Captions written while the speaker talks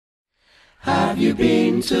Have you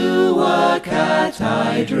been to work at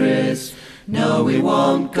Idris? No, we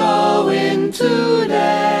won't go in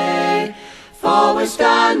today, for we're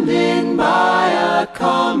standing by a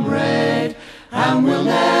comrade, and we'll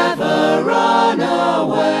never run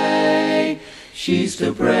away. She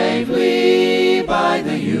stood bravely by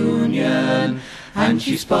the Union, and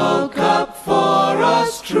she spoke up for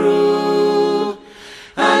us true.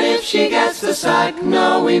 And if she gets the sack,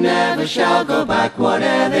 no, we never shall go back,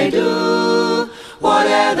 whatever they do,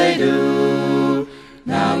 whatever they do.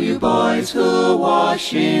 Now you boys who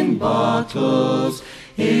wash in bottles,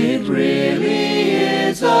 it really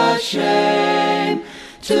is a shame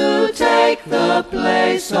to take the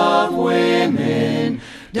place of women.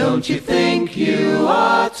 Don't you think you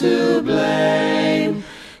are to blame?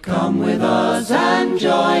 Come with us and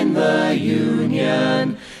join the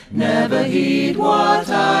Union. Never heed what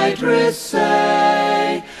Idris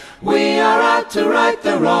say. We are out to right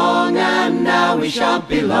the wrong, and now we shan't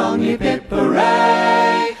be long. Hip hip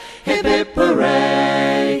hooray, hip hip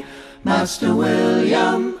hooray. Master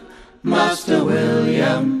William, Master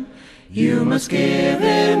William, you must give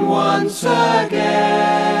in once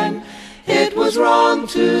again. It was wrong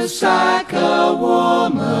to sack a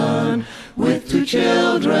woman with 2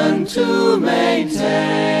 children to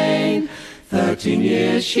maintain. 13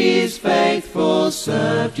 years she's faithful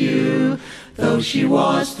served you, though she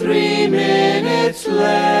was 3 minutes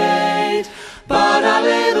late. But our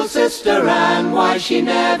little sister Anne, why she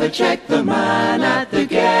never checked the man at the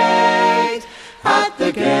gate, at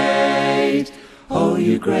the gate. Oh,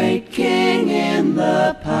 you great king in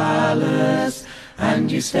the palace,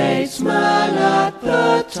 and you statesman at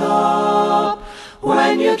the top,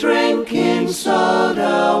 when you're drinking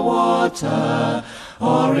soda water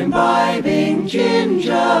or imbibing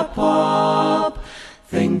ginger pop,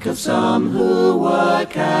 think of some who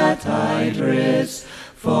work at Idris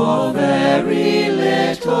for very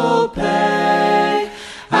little pay,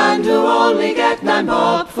 and who only get 9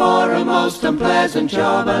 bob for a most unpleasant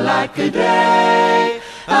job. Alack-a-day,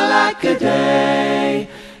 alack-a-day.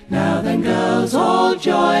 Now then, girls, all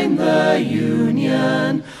join the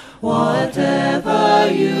Union, whatever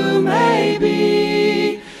you may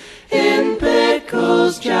be, in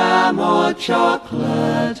pickles, jam or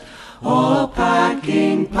chocolate, or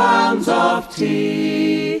packing pounds of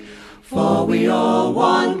tea. For we all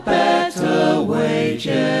want better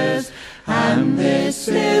wages, and this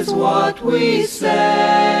is what we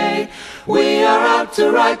say. We are out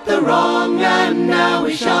to right the wrong, and now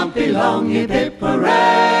we shan't be long. Hip hip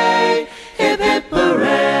hooray,